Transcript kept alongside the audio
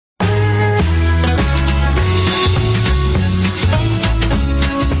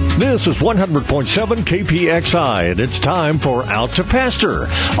This is 100.7 KPXI, and it's time for Out to Pasture,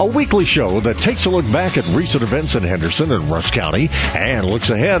 a weekly show that takes a look back at recent events in Henderson and Rusk County and looks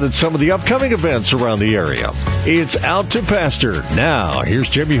ahead at some of the upcoming events around the area. It's Out to Pasture. Now, here's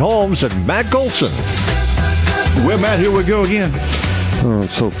Jimmy Holmes and Matt Golson. Well, Matt, here we go again. Oh, I'm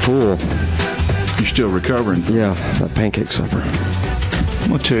so full. You're still recovering? Yeah, that pancake supper. I'm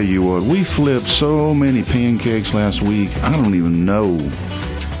going to tell you what, we flipped so many pancakes last week, I don't even know.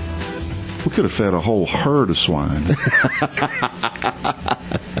 We could have fed a whole herd of swine.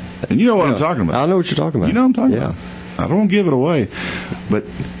 And you know what I'm talking about. I know what you're talking about. You know what I'm talking about. I don't want to give it away, but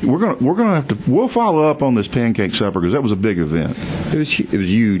we're gonna have to. We'll follow up on this pancake supper because that was a big event. It was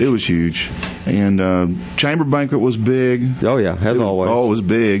huge. It was huge, and chamber banquet was big. Oh yeah, as always. Oh, it was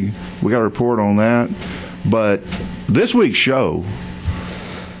big. We got a report on that, but this week's show,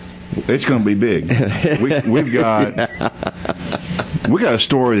 it's going to be big. We've got a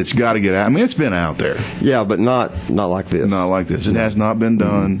story that's got to get out. I mean, it's been out there. Yeah, but not like this. Not like this. It has not been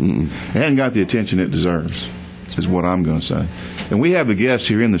done. Mm-hmm. It hasn't got the attention it deserves, is what I'm going to say. And we have the guests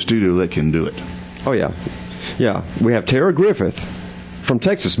here in the studio that can do it. Oh, yeah. Yeah. We have Tara Griffith from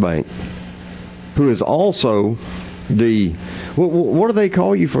Texas Bank, who is also the, what do they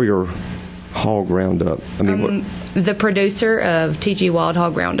call you for your hog roundup? I mean, the producer of TG Wild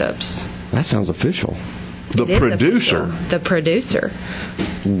Hog Roundups. That sounds official. The producer? The producer.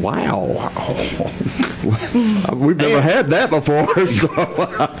 Wow. We've never had that before.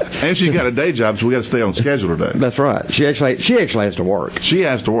 And she's got a day job, so we got to stay on schedule today. That's right. She actually has to work. She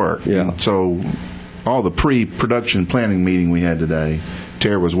has to work. Yeah. And so all the pre-production planning meeting we had today,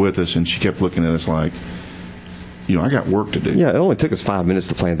 Tara was with us, and she kept looking at us like, you know, I got work to do. Yeah, it only took us 5 minutes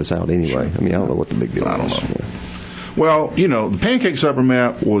to plan this out anyway. Sure. I mean, I don't know what the big deal is. I don't know. Yeah. Well, you know, the pancake supper,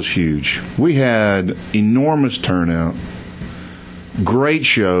 Matt, was huge. We had enormous turnout. Great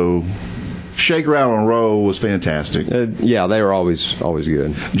show. Shake, rattle, and roll was fantastic. Yeah, they were always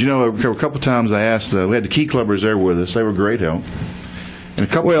good. You know, a couple of times I asked, we had the Key Clubbers there with us. They were great help. And a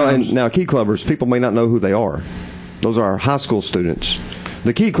couple times, and now Key Clubbers, people may not know who they are. Those are our high school students.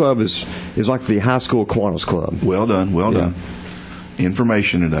 The Key Club is like the high school Kiwanis Club. Well done.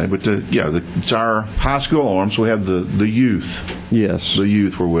 Information today, but it's our high school arms. So we have the youth. Yes, the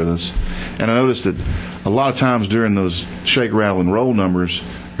youth were with us, and I noticed that a lot of times during those shake, rattle, and roll numbers,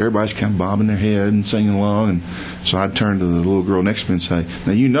 everybody's kind of bobbing their head and singing along. And so I'd turn to the little girl next to me and say,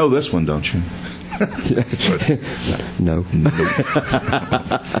 "Now you know this one, don't you?" No. And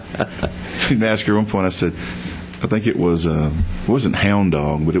ask her at one point. I said, "I think it wasn't Hound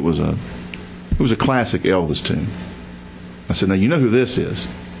Dog, but it was a classic Elvis tune." I said, "Now you know who this is?"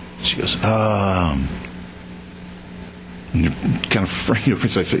 She goes, and you're kind of afraid of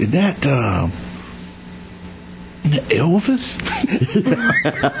it. I said, "Is that Elvis?"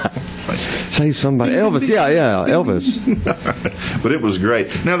 Like, say somebody. Elvis, yeah, Elvis. But it was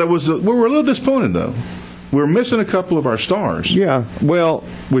great. Now we were a little disappointed though. We were missing a couple of our stars. Yeah, well,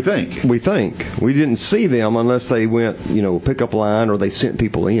 we think we didn't see them unless they went, pick up line or they sent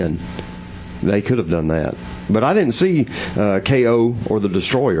people in. They could have done that. But I didn't see KO or the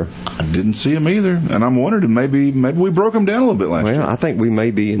Destroyer. I didn't see them either. And I'm wondering, maybe we broke them down a little bit last year. Well, I think we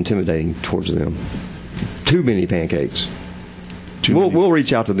may be intimidating towards them. Too many pancakes. We'll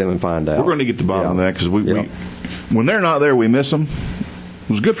reach out to them and find out. We're going to get to the bottom of that because when they're not there, we miss them. It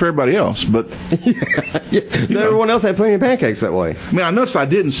was good for everybody else, but everyone else had plenty of pancakes that way. I mean, I noticed I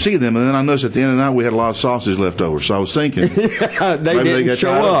didn't see them, and then I noticed at the end of the night we had a lot of sausage left over. So I was thinking, they didn't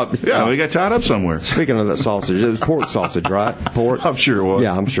show up. Yeah, we got tied up somewhere. Speaking of that sausage, it was pork sausage, right? Pork. I'm sure it was.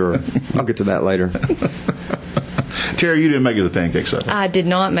 Yeah, I'm sure. I'll get to that later. Terry, you didn't make it to the pancake supper. I did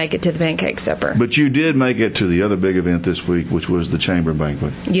not make it to the pancake supper. But you did make it to the other big event this week, which was the chamber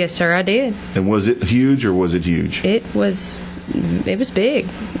banquet. Yes, sir, I did. And was it huge or was it huge? It was big.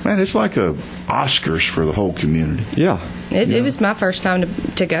 Man, it's like a Oscars for the whole community. Yeah. It was my first time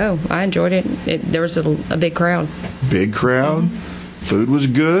to go. I enjoyed it. There was a big crowd. Big crowd. Food was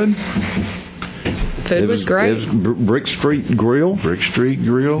good. Food was great. It was Brick Street Grill.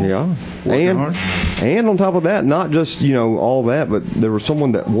 Yeah. And on top of that, not just, all that, but there was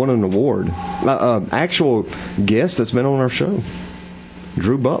someone that won an award. Actual guest that's been on our show.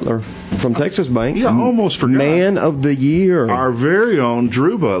 Drew Butler from Texas Bank. Yeah, I almost forgot. Man of the Year. Our very own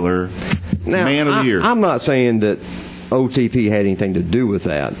Drew Butler, now, Man of the Year. I'm not saying that OTP had anything to do with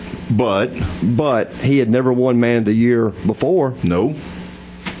that. But he had never won Man of the Year before. No.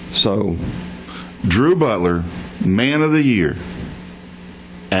 So, Drew Butler, Man of the Year,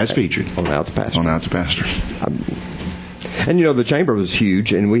 as featured on Out to Pasture. And the chamber was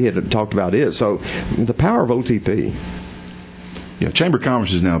huge, and we had talked about it. So, the power of OTP. Yeah, Chamber of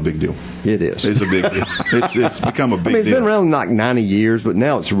Commerce is now a big deal. It is. It's a big deal. It's become a big deal. It's been around like 90 years, but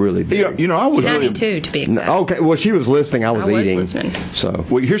now it's really big. You know, I was 92 to be exact. Okay, well, she was listening. I was eating. Listening. So,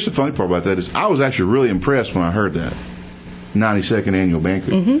 well, here's the funny part about that is I was actually really impressed when I heard that 92nd annual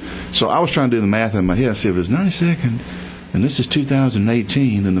banquet. Mm-hmm. So I was trying to do the math in my head. I said, if it was 92nd, and this is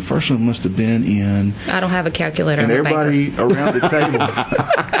 2018, then the first one must have been in. I don't have a calculator. And on my everybody banker. around the table,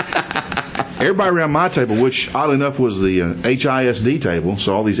 everybody around my table, which oddly enough was the HISD table,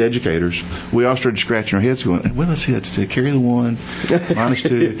 so all these educators, we all started scratching our heads, going, "Well, let's see, that's to carry the 1, minus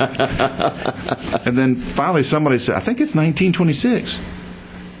 2." And then finally, somebody said, "I think it's 1926."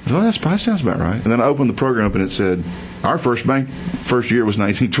 Well, that probably sounds about right. And then I opened the program up and it said, our first year was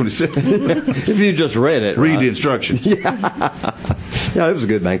 1926. if you just read it, Read right? the instructions. Yeah, it was a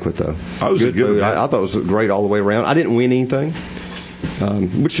good banquet, though. It was good good, food. yeah. I thought it was great all the way around. I didn't win anything,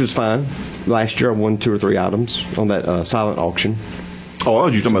 which was fine. Last year, I won 2 or 3 items on that silent auction. Oh,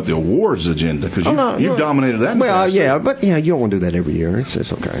 you're talking about the awards agenda, because you've dominated that in the Well, past. yeah, but you don't want to do that every year.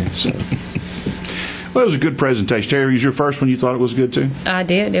 It's okay. So. Well, it was a good presentation. Terry, was your first one? You thought it was good, too? I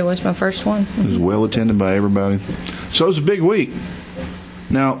did. It was my first one. It was well attended by everybody. So it was a big week.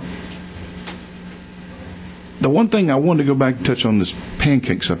 Now, the one thing I wanted to go back and touch on this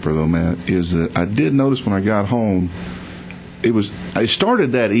pancake supper, though, Matt, is that I did notice when I got home, I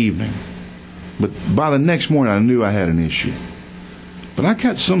started that evening, but by the next morning I knew I had an issue. But I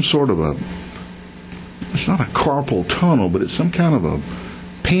got some sort of it's not a carpal tunnel, but it's some kind of a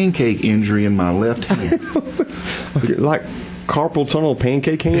pancake injury in my left hand. Okay, like carpal tunnel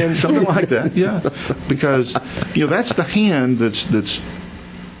pancake hand? Something like that, yeah. Because, that's the hand that's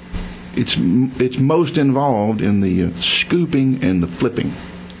it's most involved in the scooping and the flipping.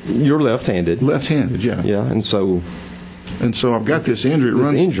 You're left-handed. Left-handed, yeah. Yeah, and so I've got this injury. It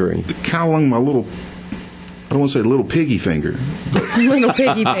runs kind of along my little, I don't want to say little piggy finger. Little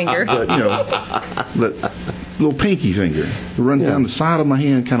piggy finger. But, that little pinky finger. It runs down the side of my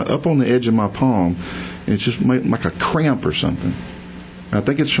hand, kind of up on the edge of my palm. And it's just like a cramp or something. I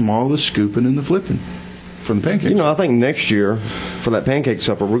think it's from all the scooping and the flipping from the pancakes. I think next year for that pancake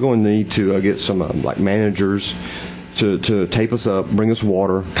supper, we're going to need to get some like managers to tape us up, bring us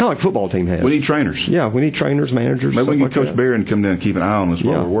water, kind of like football team has. We need trainers. Yeah, we need trainers, managers. Maybe we can like get Coach that. Barron to come down and keep an eye on us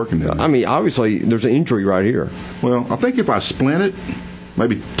while we're working down there. I mean, obviously, there's an injury right here. Well, I think if I splint it,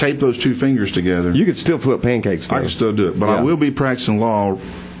 maybe tape those 2 fingers together, You could still flip pancakes, though. I can still do it. But I will be practicing law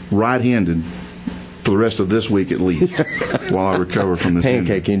right-handed for the rest of this week at least while I recover from this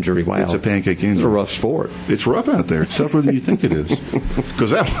pancake injury. Wow. It's a pancake injury. It's a rough sport. It's rough out there. It's tougher than you think it is. Because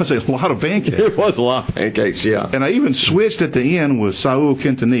that was a lot of pancakes. It was a lot of pancakes, yeah. And I even switched at the end with Saul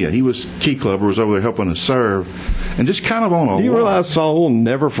Quintanilla. He was key clubber, was over there helping us serve. And just kind of on a Do you wall. realize Saul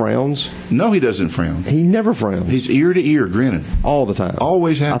never frowns? No, he doesn't frown. He never frowns. He's ear to ear grinning. all the time.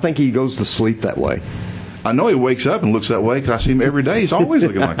 Always happy. I think he goes to sleep that way. I know he wakes up and looks that way because I see him every day. He's always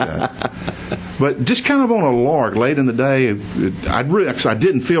looking like that. But just kind of on a lark late in the day, I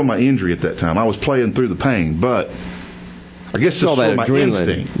didn't feel my injury at that time. I was playing through the pain, but I guess it's all that my adrenaline.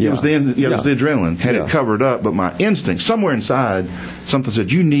 instinct. Yeah. It was the adrenaline. Had it covered up, but my instinct, somewhere inside, something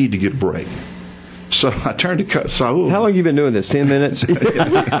said, you need to get a break. So I turned to Saul. How long have you been doing this? 10 minutes? Kind of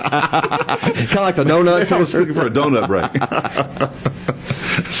like the donuts. I was looking for a donut break.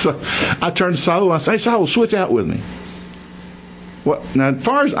 So I turned to Saul and I said, hey, Saul, switch out with me. Well, now, as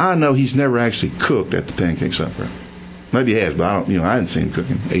far as I know, he's never actually cooked at the pancake supper. Maybe he has, but I hadn't seen him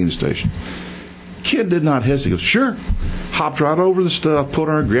cooking at the station. Kid did not hesitate. He goes, sure. Hopped right over the stuff, put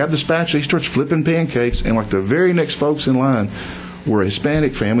on, grabbed the spatula. He starts flipping pancakes, and like the very next folks in line were a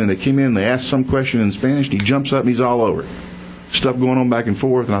Hispanic family, and they came in and they asked some question in Spanish, and he jumps up and he's all over it. Stuff going on back and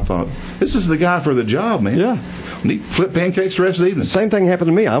forth, and I thought, this is the guy for the job, man. Yeah. And he flipped pancakes the rest of the evening. Same thing happened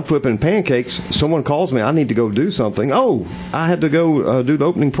to me. I'm flipping pancakes. Someone calls me. I need to go do something. Oh, I had to go do the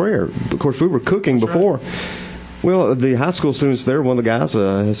opening prayer. Of course, we were cooking before. Well, the high school students there, one of the guys,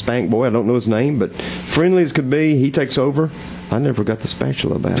 a Hispanic boy, I don't know his name, but friendly as could be, he takes over. I never got the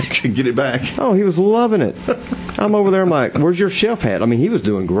spatula back. Get it back. Oh, he was loving it. I'm over there, I'm like, where's your chef hat? I mean, he was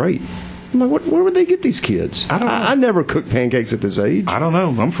doing great. I'm like, where would they get these kids? I don't know. I never cooked pancakes at this age. I don't know.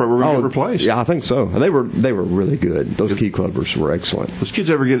 I'm afraid we're going to get replaced. Yeah, I think so. They were really good. Those key clubbers were excellent. Those kids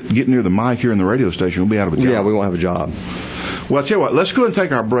ever get near the mic here in the radio station, we'll be out of a job. Yeah, we won't have a job. Well, I'll tell you what, let's go ahead and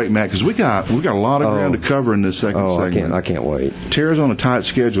take our break, Matt, because we got a lot of ground to cover in this second segment. I can't wait. Tara's on a tight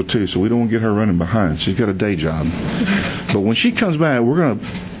schedule, too, so we don't want to get her running behind. She's got a day job. But when she comes back, we're going to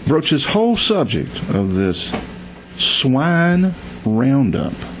broach this whole subject of this swine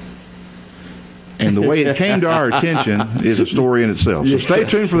roundup. And the way it came to our attention is a story in itself. So stay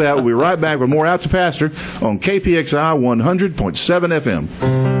tuned for that. We'll be right back with more Out to Pastor on KPXI 100.7 FM.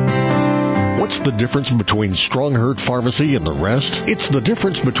 What's the difference between Stronghurt Pharmacy and the rest? It's the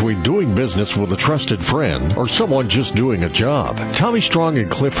difference between doing business with a trusted friend or someone just doing a job. Tommy Strong and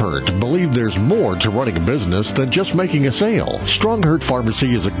Cliff Hurt believe there's more to running a business than just making a sale. Stronghurt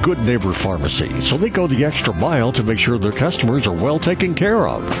Pharmacy is a good neighbor pharmacy, so they go the extra mile to make sure their customers are well taken care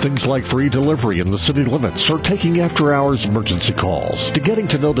of. Things like free delivery in the city limits or taking after-hours emergency calls to getting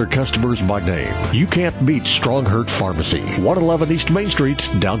to know their customers by name. You can't beat Stronghurt Pharmacy, 111 East Main Street,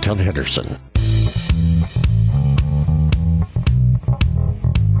 downtown Henderson.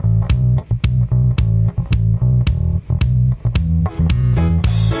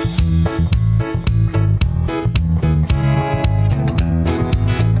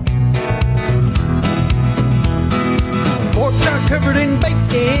 Covered in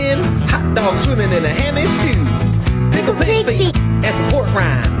bacon, hot dog swimming in a hammy stew, pickle pig feet and some pork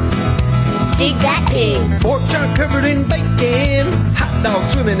rinds. Dig that pig. Pork chop covered in bacon, hot dog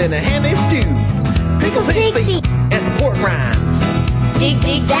swimming in a hammy stew, pickle pig feet and some pork rinds. Dig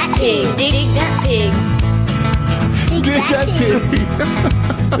that pig. Dig that pig. Dig that pig.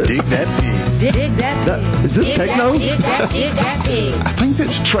 Dig that pig. Dig that pig. Is this techno? Dig that pig. I think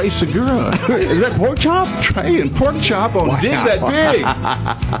that's Trey Segura. Is that pork chop? Trey and pork chop on Dig That Pig.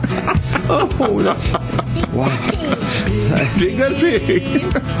 Oh, that's, wow. Dig That Pig.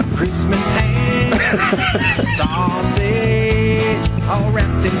 Christmas ham, sausage, all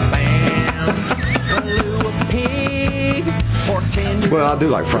wrapped in spam. A little pig, pork tender. Well, I do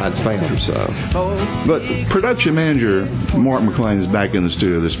like fried spam, so. But production manager Mark McLean is back in the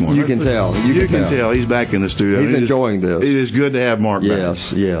studio this morning. You can tell. You can tell he's back in the studio. He's enjoying this. It is good to have Mark back.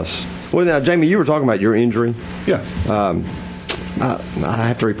 Yes. Well, now, Jamie, you were talking about your injury. Yeah. I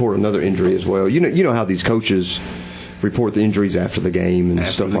have to report another injury as well. You know how these coaches report the injuries after the game and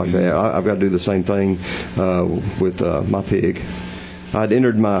stuff like that. I've got to do the same thing with my pig. I'd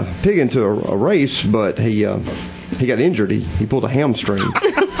entered my pig into a race, but he got injured. He pulled a hamstring.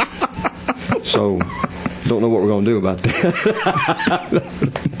 So, don't know what we're going to do about that.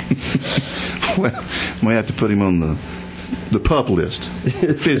 Well, we have to put him on the pup list.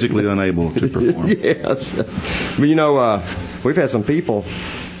 Physically unable to perform. Yes. But we've had some people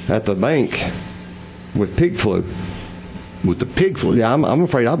at the bank with pig flu. With the pig flu? Yeah, I'm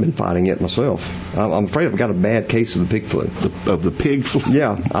afraid I've been fighting it myself. I'm afraid I've got a bad case of the pig flu. Of the pig flu?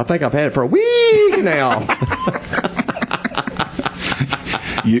 Yeah, I think I've had it for a week now.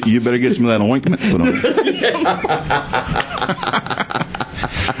 You better get some of that ointment put on.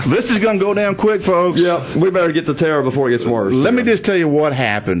 This is going to go down quick, folks. Yeah, we better get to Tara before it gets worse. Let me just tell you what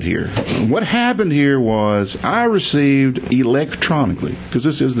happened here. What happened here was I received electronically, because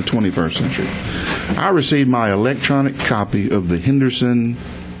this is the 21st century, I received my electronic copy of the Henderson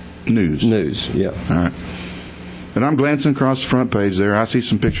News. Yeah. All right. And I'm glancing across the front page there. I see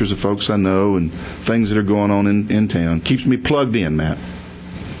some pictures of folks I know and things that are going on in town. Keeps me plugged in, Matt.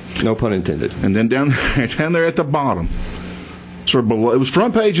 No pun intended. And then down there at the bottom, sort of below, it was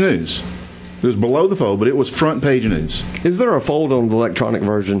front page news. It was below the fold, but it was front page news. Is there a fold on the electronic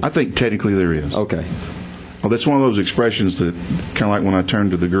version? I think technically there is. Okay. Well, that's one of those expressions that kind of like when I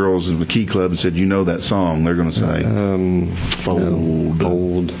turned to the girls in the Key Club and said, "You know that song?" They're going to say, "Fold." No,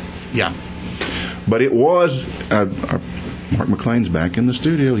 fold. Yeah. But it was Mark McLean's back in the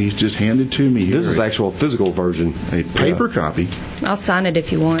studio. He's just handed to me here. This is actual physical version. A paper copy. I'll sign it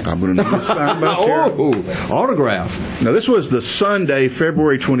if you want. I'm going to need to sign by Tara. Oh, autograph. Now, this was the Sunday,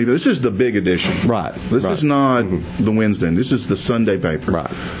 February 25th. This is the big edition. Right. This is not the Wednesday. This is the Sunday paper.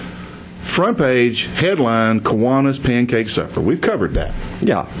 Right. Front page, headline, Kiwanis Pancake Supper. We've covered that.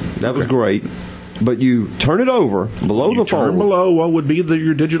 Yeah, that was great. But you turn it over below the Turn fold. below what would be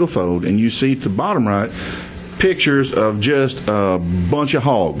your digital fold, and you see at the bottom right pictures of just a bunch of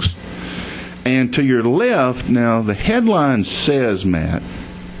hogs. And to your left, now the headline says, Matt,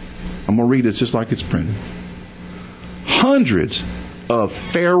 I'm going to read this just like it's printed. Hundreds of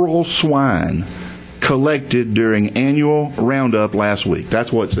feral swine collected during annual roundup last week.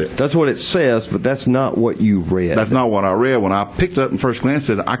 That's what it said. That's what it says, but that's not what you read. That's not what I read. When I picked it up and first glanced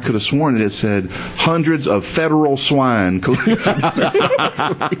at it, I could have sworn that it said hundreds of federal swine collected.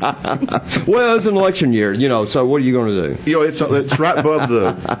 Well, it's an election year, so what are you going to do? It's right above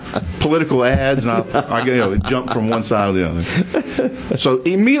the political ads, and I it jumped from one side to the other. So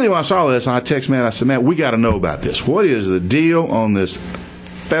immediately when I saw this, I texted Matt. I said, "Matt, we got to know about this. What is the deal on this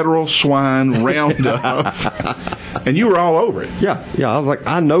federal swine roundup?" And you were all over it. Yeah. I was like,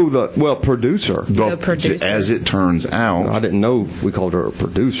 I know producer. The producer. As it turns out, I didn't know we called her a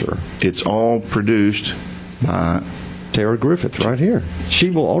producer. it's all produced by Tara Griffith, right here. She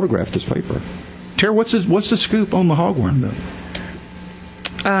will autograph this paper. Tara. What's the scoop on the hog roundup?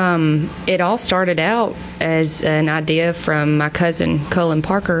 It all started out as an idea from my cousin, Cullen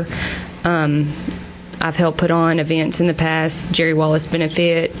Parker. I've helped put on events in the past, Jerry Wallace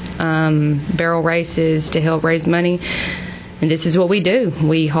Benefit, barrel races to help raise money. And this is what we do.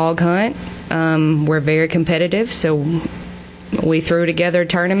 We hog hunt. We're very competitive, so we threw together a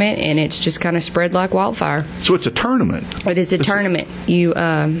tournament, and it's just kind of spread like wildfire. So it's a tournament. It is a tournament. You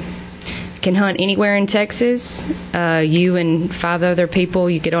can hunt anywhere in Texas. You and 5 other people,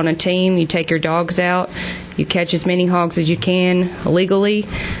 you get on a team, you take your dogs out, you catch as many hogs as you can legally.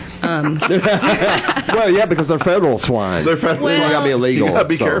 Well, yeah, because they're federal swine. They're federal. Well, They gotta be illegal. You gotta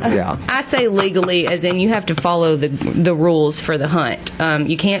be careful. Yeah. I say legally as in you have to follow the rules for the hunt.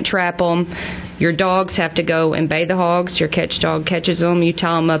 You can't trap them. Your dogs have to go and bathe the hogs. Your catch dog catches them. You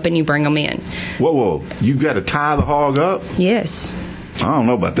tie them up and you bring them in. Whoa! You got to tie the hog up? Yes. I don't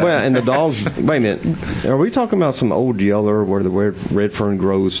know about that. Well, and the dogs. Wait a minute. Are we talking about some old yeller where the red fern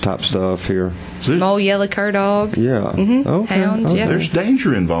grows type stuff here? Small yellow cur dogs. Yeah. Mm-hmm. Okay, Hounds. okay. Yeah. There's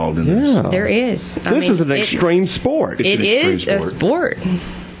danger involved in this. Yeah. There is. This is an extreme sport. It an is extreme a sport.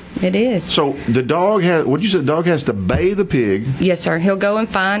 It is. So the dog has. What you said? The dog has to bathe the pig. Yes, sir. He'll go and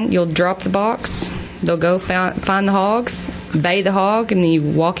find. You'll drop the box. They'll go find the hogs, bathe the hog, and then you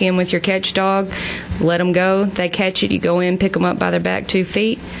walk in with your catch dog, let them go. They catch it. You go in, pick them up by their back 2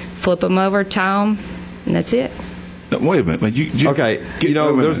 feet, flip them over, tie them, and that's it. No, wait a minute. Okay,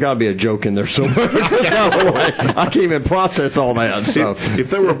 there's got to be a joke in there somewhere. I can't even process all that. So If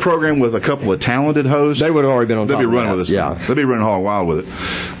there were a program with a couple of talented hosts, they would have already been on they'd top be of running that. with this. Yeah. They'd be running hog wild with it.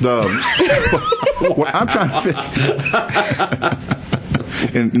 What I'm trying to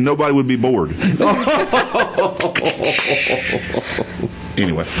and nobody would be bored.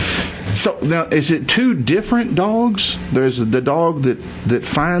 Anyway, so now is it 2 different dogs? There's the dog that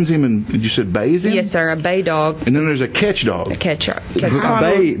finds him and you said bathes him? Yes, sir. A bay dog. And then there's a catch dog. A catch dog.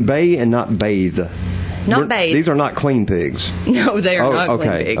 Bay and not bathe. Not bathe. These are not clean pigs. No, they are not okay,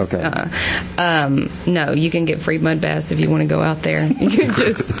 clean pigs. okay. No, you can get free mud baths if you want to go out there.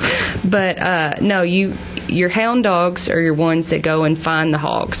 No, your hound dogs are your ones that go and find the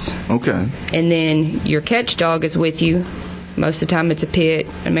hogs. Okay. And then your catch dog is with you. Most of the time it's a pit,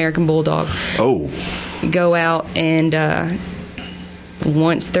 American Bulldog. Oh. Go out and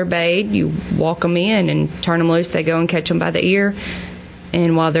once they're bayed, you walk them in and turn them loose. They go and catch them by the ear.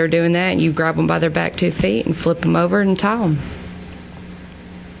 And while they're doing that, you grab them by their back 2 feet and flip them over and tie them.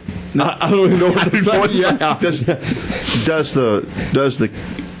 I don't even know what to say.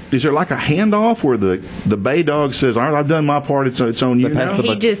 Is there like a handoff where the bay dog says, "All right, I've done my part. It's on you now"?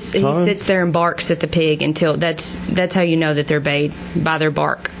 He sits there and barks at the pig until that's how you know that they're bayed, by their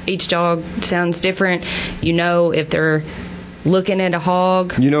bark. Each dog sounds different. You know if they're looking at a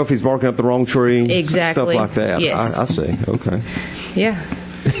hog. You know if he's barking up the wrong tree. Exactly. Stuff like that. Yes. I see. Okay. Yeah.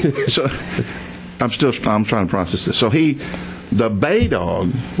 So I'm trying to process this. So the bay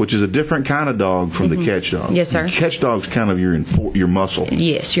dog, which is a different kind of dog from the catch dog. Yes, sir. The catch dog's kind of your muscle.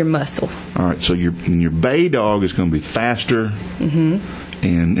 Yes, your muscle. All right. So your bay dog is going to be faster,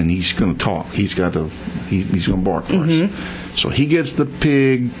 and he's going to talk. He's going to bark first. So he gets the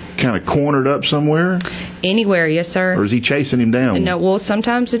pig kind of cornered up somewhere? Anywhere, yes, sir. Or is he chasing him down? No, well,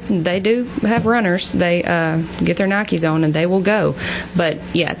 sometimes they do have runners. They get their Nikes on and they will go. But,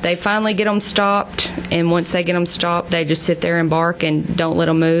 yeah, they finally get them stopped, and once they get them stopped, they just sit there and bark and don't let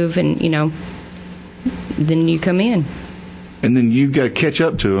them move, and, then you come in. And then you got to catch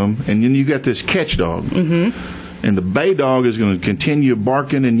up to him, and then you got this catch dog. Mm-hmm. And the bay dog is going to continue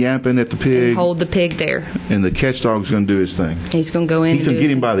barking and yapping at the pig. And hold the pig there. And the catch dog is going to do his thing. He's going to go in. He's going to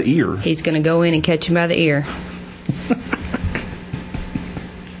get him by the ear. He's going to go in and catch him by the ear.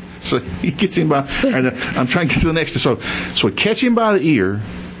 So he gets him by. And I'm trying to get to the next. So catch him by the ear.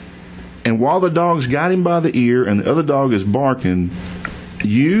 And while the dog's got him by the ear and the other dog is barking,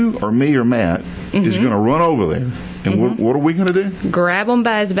 you or me or Matt is going to run over there. And what are we going to do? Grab him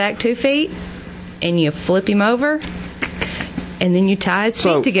by his back 2 feet. And you flip him over, and then you tie his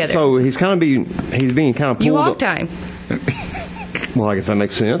feet together. So he's being kind of pulled. You hog tie him. Well, I guess that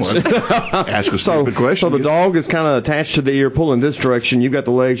makes sense. Ask a stupid question. So the dog is kind of attached to the ear, pulling this direction. You've got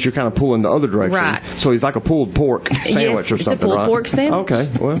the legs. You're kind of pulling the other direction. Right. So he's like a pulled pork sandwich or something, it's a pulled right? pork sandwich. Okay.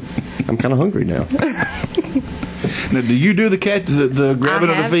 Well, I'm kind of hungry now. Now, do you do the grabbing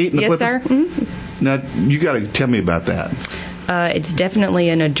of the feet and the yes, flipping? sir. Mm-hmm. Now, you got to tell me about that. It's definitely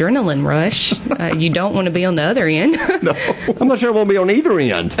an adrenaline rush. You don't want to be on the other end. No, I'm not sure I want to be on either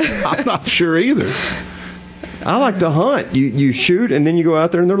end. I'm not sure either. I like to hunt. You shoot, and then you go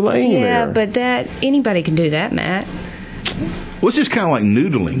out there, and they're laying there. Yeah, but anybody can do that, Matt. Well, it's just kind of like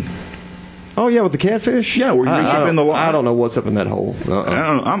noodling. Oh, yeah, with the catfish? Yeah, where you reach up in the water. I don't know what's up in that hole. I don't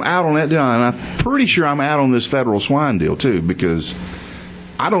know. I'm out on that deal, and I'm pretty sure I'm out on this federal swine deal, too, because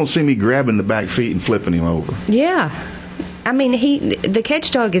I don't see me grabbing the back feet and flipping him over. Yeah. I mean, the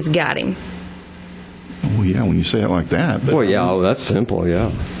catch dog has got him. Oh, yeah, when you say it like that. But, Well, yeah, that's simple,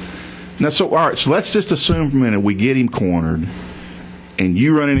 yeah. Now, all right, so let's just assume for a minute we get him cornered, and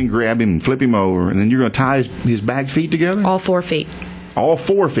you run in and grab him and flip him over, and then you're going to tie his back feet together? All 4 feet. All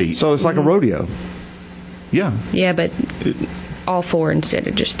 4 feet. So it's like a rodeo. Yeah. Yeah, but all 4 instead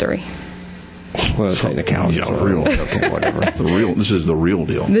of just 3. Well, technicality. Yeah, real. Okay, whatever. This is the real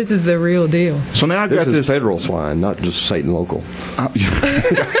deal. This is the real deal. So now I've This got is this. federal swine, not just Satan local.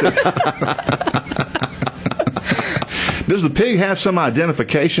 Does the pig have some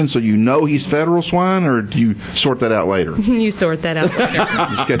identification so you know he's federal swine, or do you sort that out later? You sort that out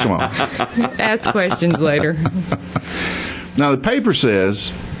later. Just catch him off. Ask questions later. Now, the paper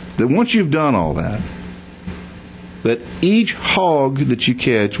says that once you've done all that, that each hog that you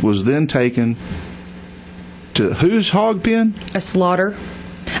catch was then taken to whose hog pen? A slaughter.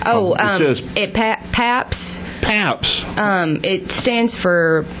 Oh, it says PAPS. PAPS. It stands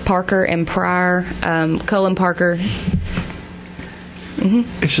for Parker and Pryor. Cullen Parker.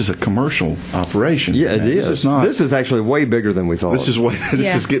 This is a commercial operation. Yeah, it man. is. This is actually way bigger than we thought. This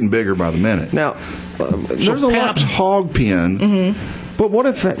is getting bigger by the minute. Now, So there's a lot. PAPS hog pen. But what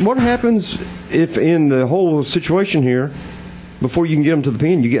happens if in the whole situation here, before you can get them to the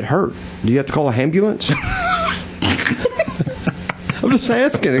pen, you get hurt? Do you have to call an ambulance? I'm just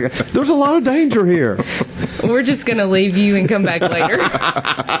asking. There's a lot of danger here. We're just going to leave you and come back later.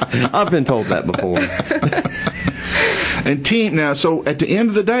 I've been told that before. And now, so at the end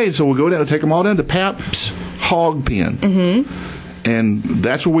of the day, so we'll go down, take them all down to PAPS hog pen. Mm-hmm. And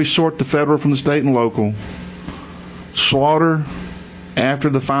that's where we sort the federal from the state and local. Slaughter after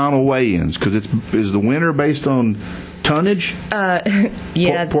the final weigh-ins, because is the winner based on tonnage?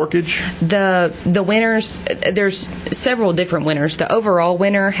 Yeah. Porkage? The winners, there's several different winners. The overall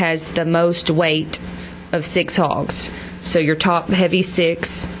winner has the most weight of 6 hogs. So your top heavy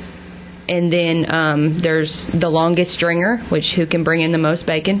 6. And then there's the longest stringer, which who can bring in the most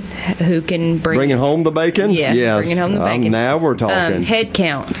bacon, who can Bringing home the bacon? Yeah, yes. bringing home the bacon. Now we're talking. Head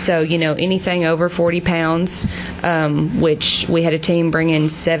count. So, anything over 40 pounds, which we had a team bring in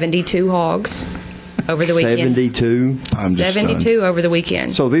 72 hogs over the weekend. 72? I'm just 72 over the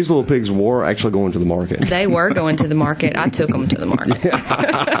weekend. So these little pigs were actually going to the market. They were going to the market. I took them to the market. They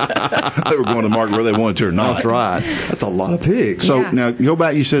were going to the market whether they wanted to or not. That's right. That's a lot of pigs. So Yeah. now go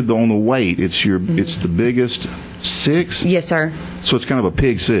back. You said on the weight, it's the biggest 6. Yes, sir. So it's kind of a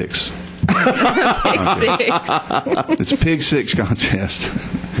pig 6. It's pig 6 contest,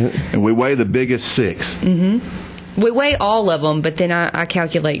 and we weigh the biggest 6. Mm-hmm. We weigh all of them, but then I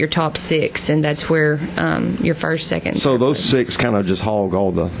calculate your top 6, and that's where your first, second. So those 6 kind of just hog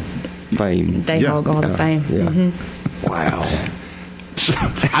all the fame. They hog all the fame. Yeah. Mm-hmm. Wow.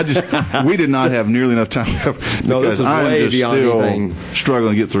 We did not have nearly enough time. No, this is I am way just beyond still anything.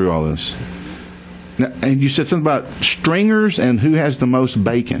 struggling to get through all this. Now, and you said something about stringers and who has the most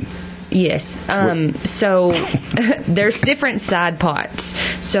bacon. Yes. So there's different side pots.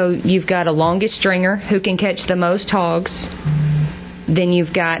 So you've got a longest stringer who can catch the most hogs. Then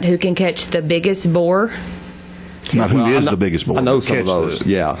you've got who can catch the biggest boar. Not who is the biggest boar. I know but some of catch those. the-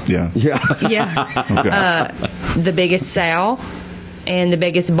 Yeah. Yeah. Yeah. Yeah. Okay. The biggest sow and the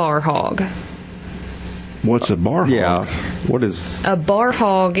biggest bar hog. What's a bar hog? Yeah. What is. A bar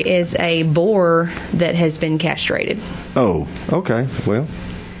hog is a boar that has been castrated. Oh. Okay. Well,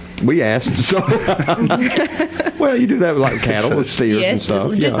 we asked. So. Well, you do that with like cattle, with steers and Yes,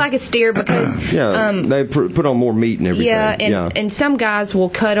 stuff. just yeah. like a steer because Yeah. They put on more meat and everything. yeah, and some guys will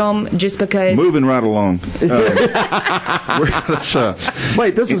cut them just because. Moving right along. Let's,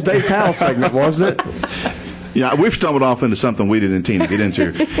 Wait, this was Dave Powell's segment, wasn't it? yeah, we've stumbled off into something we didn't intend to get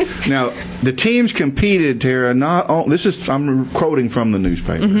into. Now, the teams competed, Tara, I'm quoting from the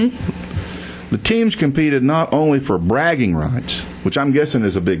newspaper. Mm-hmm. The teams competed not only for bragging rights, which I'm guessing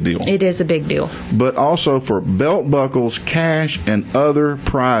is a big deal, It is a big deal. but also for belt buckles, cash, and other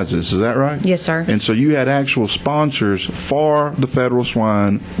prizes. Is that right? Yes, sir. And so you had actual sponsors for the Federal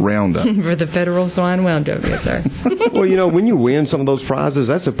Swine Roundup. For the Federal Swine Roundup, yes, sir. Well, when you win some of those prizes,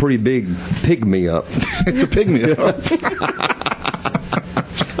 that's a pretty big pig-me-up. It's a pygmy.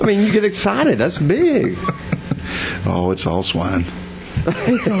 I mean, you get excited. That's big. Oh, it's all swine.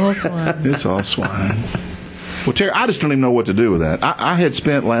 It's all swine. It's all swine. Well, Terry, I just don't even know what to do with that. I had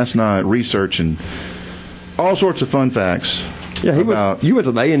spent last night researching all sorts of fun facts. Yeah, you went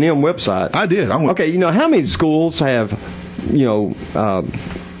to the A&M website. I did. Okay, how many schools have,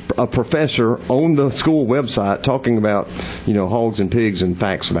 a professor on the school website talking about, hogs and pigs and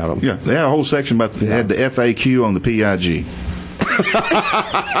facts about them? Yeah, they had a whole section about they had the FAQ on the PIG.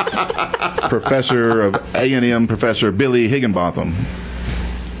 Professor of A&M, Professor Billy Higginbotham,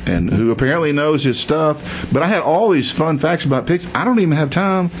 and who apparently knows his stuff. But I had all these fun facts about pigs. I don't even have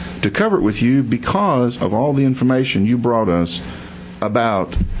time to cover it with you because of all the information you brought us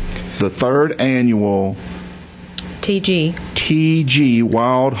about the 3rd annual TG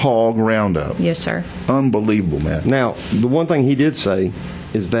Wild Hog Roundup. Yes, sir. Unbelievable, man. Now, the one thing he did say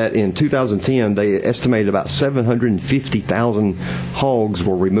is that in 2010, they estimated about 750,000 hogs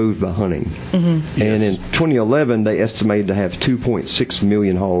were removed by hunting. Mm-hmm. And in 2011, they estimated to have 2.6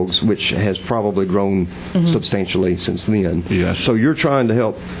 million hogs, which has probably grown substantially since then. Yes. So you're trying to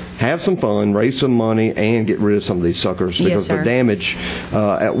help have some fun, raise some money, and get rid of some of these suckers because the damage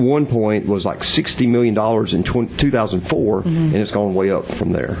at one point was like $60 million in 2004, and it's gone way up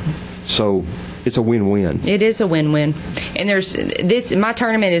from there. So it's a win-win. It is a win-win. And my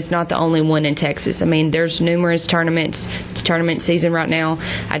tournament is not the only one in Texas. I mean, there's numerous tournaments. It's tournament season right now.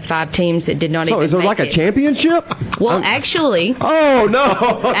 I had 5 teams that did not even make it. So is there like a championship? Well, actually. Oh,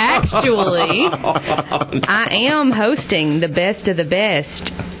 no. Actually, I am hosting the best of the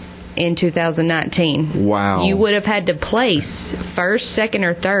best in 2019. Wow. You would have had to place 1st, 2nd,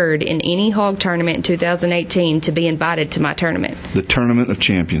 or 3rd in any hog tournament in 2018 to be invited to my tournament. The Tournament of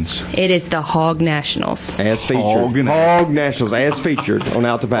Champions. It is the Hog Nationals. As featured. Hog Nationals, as featured on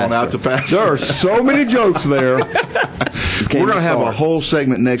Out to Pasture. On Out to Pasture. There are so many jokes there. We're going to have a whole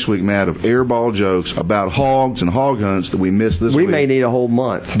segment next week, Matt, of airball jokes about hogs and hog hunts that we missed this week. We may need a whole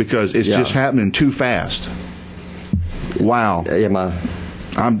month. Because it's just happening too fast. Wow. Yeah,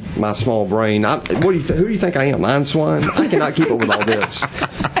 my small brain. Who do you think I am? Iron swine? I cannot keep up with all this.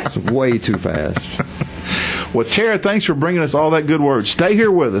 It's way too fast. Well, Tara, thanks for bringing us all that good word. Stay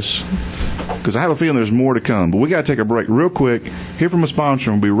here with us because I have a feeling there's more to come. But we got to take a break real quick. Hear from a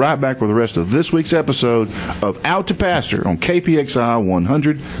sponsor, and we'll be right back with the rest of this week's episode of Out to Pasture on KPXI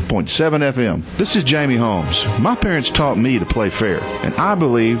 100.7 FM. This is Jamie Holmes. My parents taught me to play fair, and I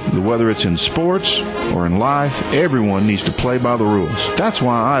believe that whether it's in sports or in life, everyone needs to play by the rules. That's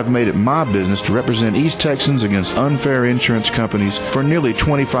why I've made it my business to represent East Texans against unfair insurance companies for nearly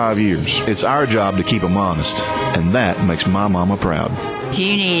 25 years. It's our job to keep them honest, and that makes my mama proud. If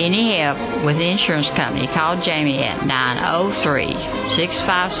you need any help with the insurance company, call Jamie at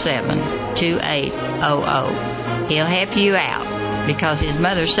 903-657-2800. He'll help you out because his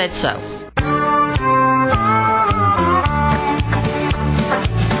mother said so.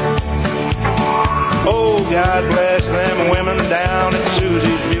 Oh, God bless them women down at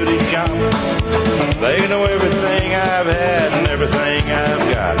Susie's Beauty Shop. They know everything I've had and everything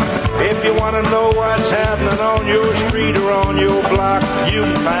I've got. If you want to know what's happening on your street or on your block, you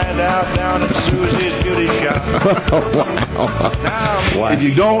can find out down at Susie's Beauty Shop. Wow. If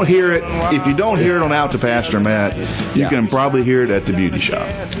you don't hear it, on Out to Pasture, Matt, you can probably hear it at the beauty shop.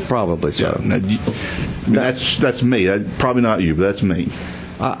 Probably so. That's me. Probably not you, but that's me.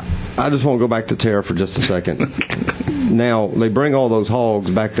 I just want to go back to Tara for just a second. Now, they bring all those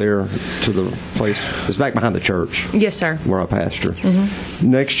hogs back there to the place. It's back behind the church. Yes, sir. Where I pastor. Mm-hmm.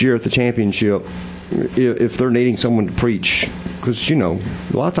 Next year at the championship, if they're needing someone to preach, because, a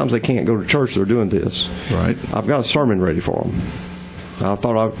lot of times they can't go to church, they're doing this. Right. I've got a sermon ready for them. I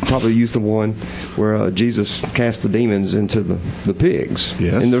thought I'd probably use the one where Jesus cast the demons into the pigs.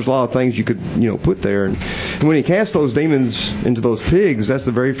 Yes. And there's a lot of things you could, put there. And when he cast those demons into those pigs, that's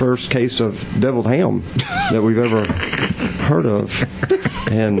the very first case of deviled ham that we've ever heard of.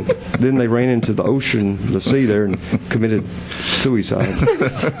 And then they ran into the ocean, the sea there, and committed suicide.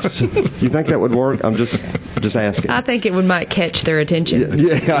 So, you think that would work? I'm just asking. I think it might catch their attention.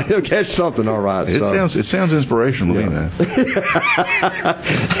 Yeah, it'll catch something, all right. It sounds inspirational to me, man.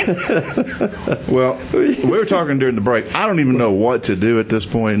 Well, we were talking during the break. I don't even know what to do at this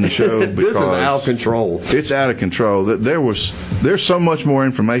point in the show because this is out of control. It's out of control. There's so much more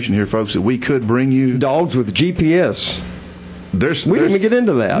information here, folks, that we could bring you. Dogs with GPS. We didn't even get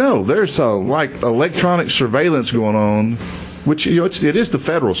into that. No, there's like electronic surveillance going on, which it is the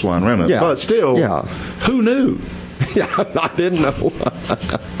federal swine roundup, but still, who knew? Yeah, I didn't know.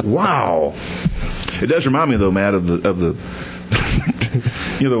 Wow, it does remind me though, Matt, of the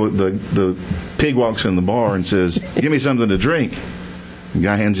the pig walks in the bar and says, "Give me something to drink." The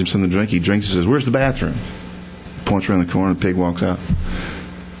guy hands him something to drink. He drinks and says, "Where's the bathroom?" points around the corner. The pig walks out.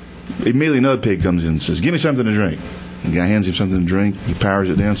 Immediately another pig comes in and says, "Give me something to drink." The guy hands him something to drink. He powers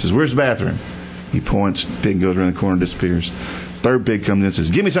it down and says, "Where's the bathroom?" He points. Pig goes around the corner and disappears. Third pig comes in and says,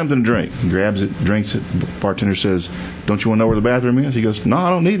 "Give me something to drink." He grabs it, drinks it. The bartender says, "Don't you want to know where the bathroom is?" He goes, "No,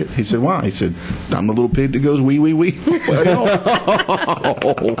 I don't need it." He said, "Why?" He said, "I'm the little pig that goes wee, wee, wee."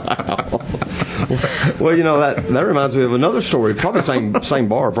 Well, that reminds me of another story. Probably same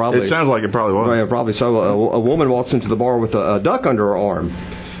bar, probably. It sounds like it probably was. Right, probably so. A woman walks into the bar with a duck under her arm.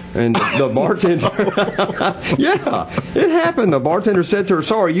 And the bartender, yeah, it happened. The bartender said to her,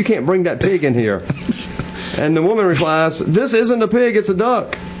 "Sorry, you can't bring that pig in here." And the woman replies, "This isn't a pig, it's a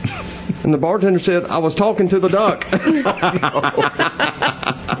duck." And the bartender said, "I was talking to the duck."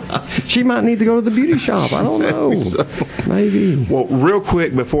 She might need to go to the beauty shop. I don't know. Maybe. Well, real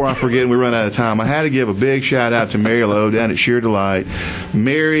quick before I forget and we run out of time, I had to give a big shout out to Mary Lowe down at Sheer Delight.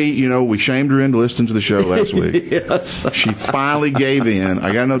 Mary, we shamed her into listening to the show last week. Yes. She finally gave in.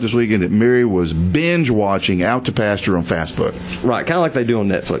 I got to know this weekend that Mary was binge watching Out to Pasture on Facebook. Right, kind of like they do on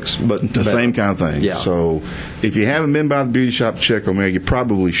Netflix, but the same kind of thing. Yeah. So if you haven't been by the beauty shop to check on Mary, you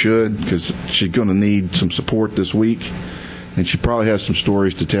probably should, because she's going to need some support this week. And she probably has some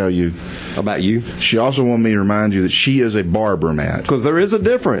stories to tell you. About you? She also wanted me to remind you that she is a barber, Matt. Because there is a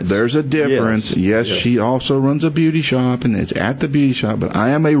difference. There's a difference. Yes, she also runs a beauty shop, and it's at the beauty shop. But I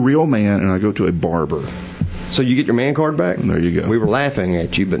am a real man, and I go to a barber. So you get your man card back? There you go. We were laughing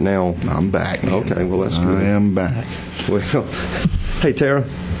at you, but now... I'm back, man. Okay, well, that's good. I am back. Well, hey, Tara.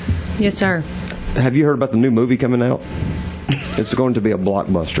 Yes, sir. Have you heard about the new movie coming out? It's going to be a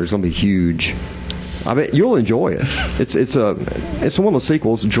blockbuster. It's going to be huge. I bet you'll enjoy it. It's one of the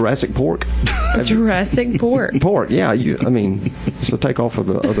sequels, Jurassic Pork. Jurassic Pork. Pork, yeah. It's a takeoff of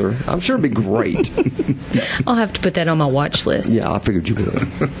the other. I'm sure it'd be great. I'll have to put that on my watch list. Yeah, I figured you would.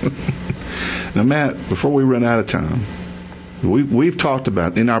 Now, Matt, before we run out of time, we've talked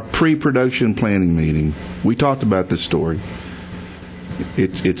about, in our pre-production planning meeting, we talked about this story.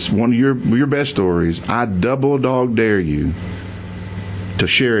 It's one of your best stories. I double dog dare you to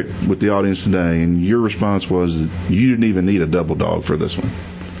share it with the audience today, and your response was that you didn't even need a double dog for this one.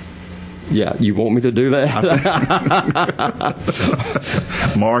 Yeah, you want me to do that?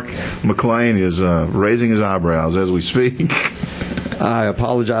 Mark McLean is raising his eyebrows as we speak. I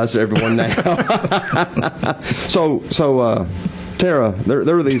apologize to everyone now. So, Tara,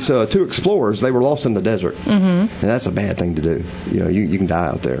 there were these two explorers. They were lost in the desert, and that's a bad thing to do. You can die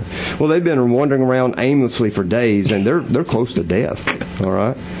out there. Well, they've been wandering around aimlessly for days, and they're close to death. All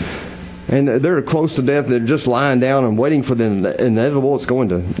right, and they're close to death. They're just lying down and waiting for the inevitable.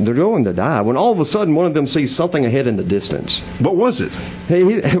 They're going to die. When all of a sudden, one of them sees something ahead in the distance. What was it?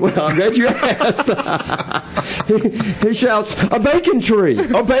 Well, I'm glad you asked. He shouts, "A bacon tree!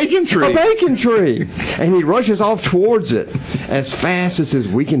 A bacon tree! A bacon tree!" And he rushes off towards it as fast as his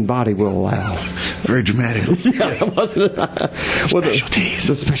weakened body will allow. Very dramatic. Yes, wasn't it? Specialties.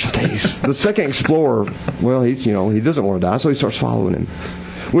 The specialties. The second explorer, well, he doesn't want to die, so he starts following him.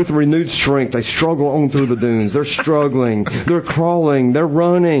 With renewed strength, they struggle on through the dunes. They're struggling, they're crawling, they're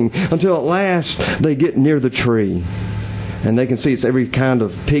running, until at last they get near the tree. And they can see it's every kind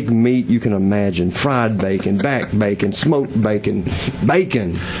of pig meat you can imagine. Fried bacon, back bacon, smoked bacon,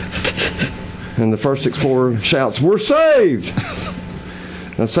 bacon. And the first explorer shouts, "We're saved!"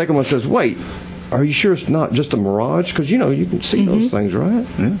 And the second one says, "Wait, are you sure it's not just a mirage? Because, you can see those things, right?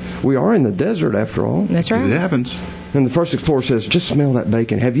 Yeah. We are in the desert, after all." That's right. It happens. And the first explorer says, "Just smell that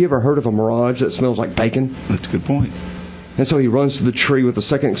bacon. Have you ever heard of a mirage that smells like bacon?" That's a good point. And so he runs to the tree with the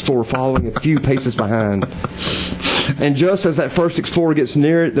second explorer following a few paces behind. And just as that first explorer gets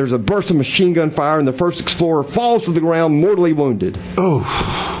near it, there's a burst of machine gun fire, and the first explorer falls to the ground mortally wounded.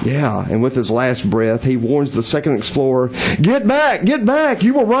 Oh. Yeah, and with his last breath, he warns the second explorer, get back,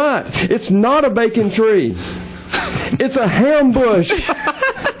 you were right. It's not a bacon tree. It's a ham bush."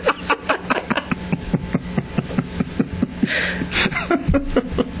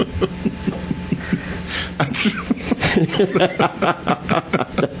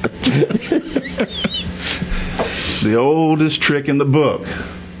 The oldest trick in the book.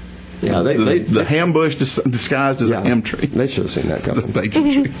 Yeah, the ham bush disguised as a ham tree. They should have seen that coming. The bacon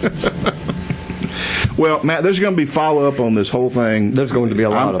tree. Well, Matt, there's going to be follow-up on this whole thing. There's going to be a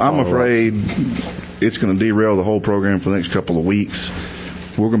lot of I'm afraid it's going to derail the whole program for the next couple of weeks.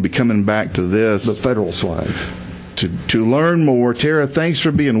 We're going to be coming back to this. The federal swine. To learn more. Tara, thanks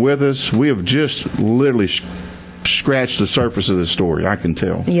for being with us. We have just literally scratched the surface of this story. I can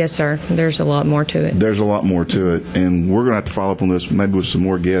tell. Yes, sir. There's a lot more to it. There's a lot more to it, and we're going to have to follow up on this maybe with some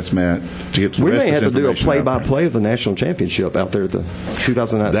more guests, Matt, to get the We rest may of have this to do a information out. play-by-play of the national championship out there at the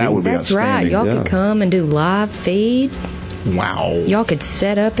 2019. That would be That's right. outstanding. Y'all Yeah. could come and do live feed. Wow. Y'all could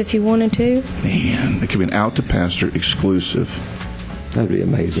set up if you wanted to. Man, it could be an Out to Pastor exclusive. That'd be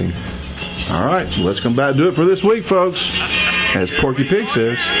amazing. All right, let's come back and do it for this week, folks. As Porky Pig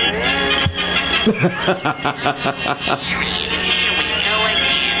says.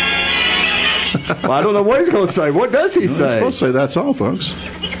 Well, I don't know what he's going to say. What does he He's say? supposed to say that's all, folks.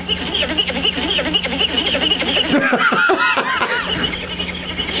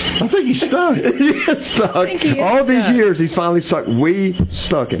 I think he's stuck. He's stuck. think he is All these stuck. years, he's finally stuck. We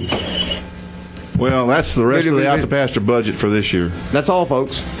stuck him. Well, that's the rest of the Out to Pastor budget for this year. That's all,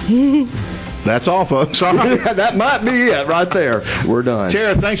 folks. That's all, folks. All right. That might be it right there. We're done.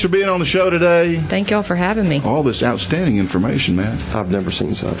 Tara, thanks for being on the show today. Thank y'all for having me. All this outstanding information, man. I've never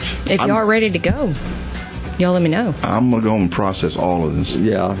seen such. If y'all are ready to go, y'all let me know. I'm going to go and process all of this.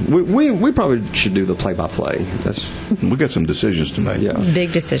 Yeah, we probably should do the play-by-play. That's We got some decisions to make. yeah.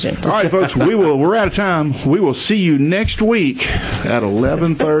 Big decision. All right, folks, we're out of time. We will see you next week at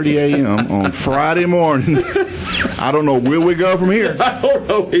 11:30 a.m. on Friday morning. I don't know where we go from here. I don't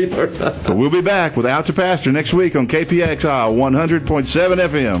know either. But we'll be back with Out to Pastor next week on KPXI 100.7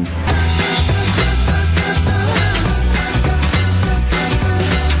 FM.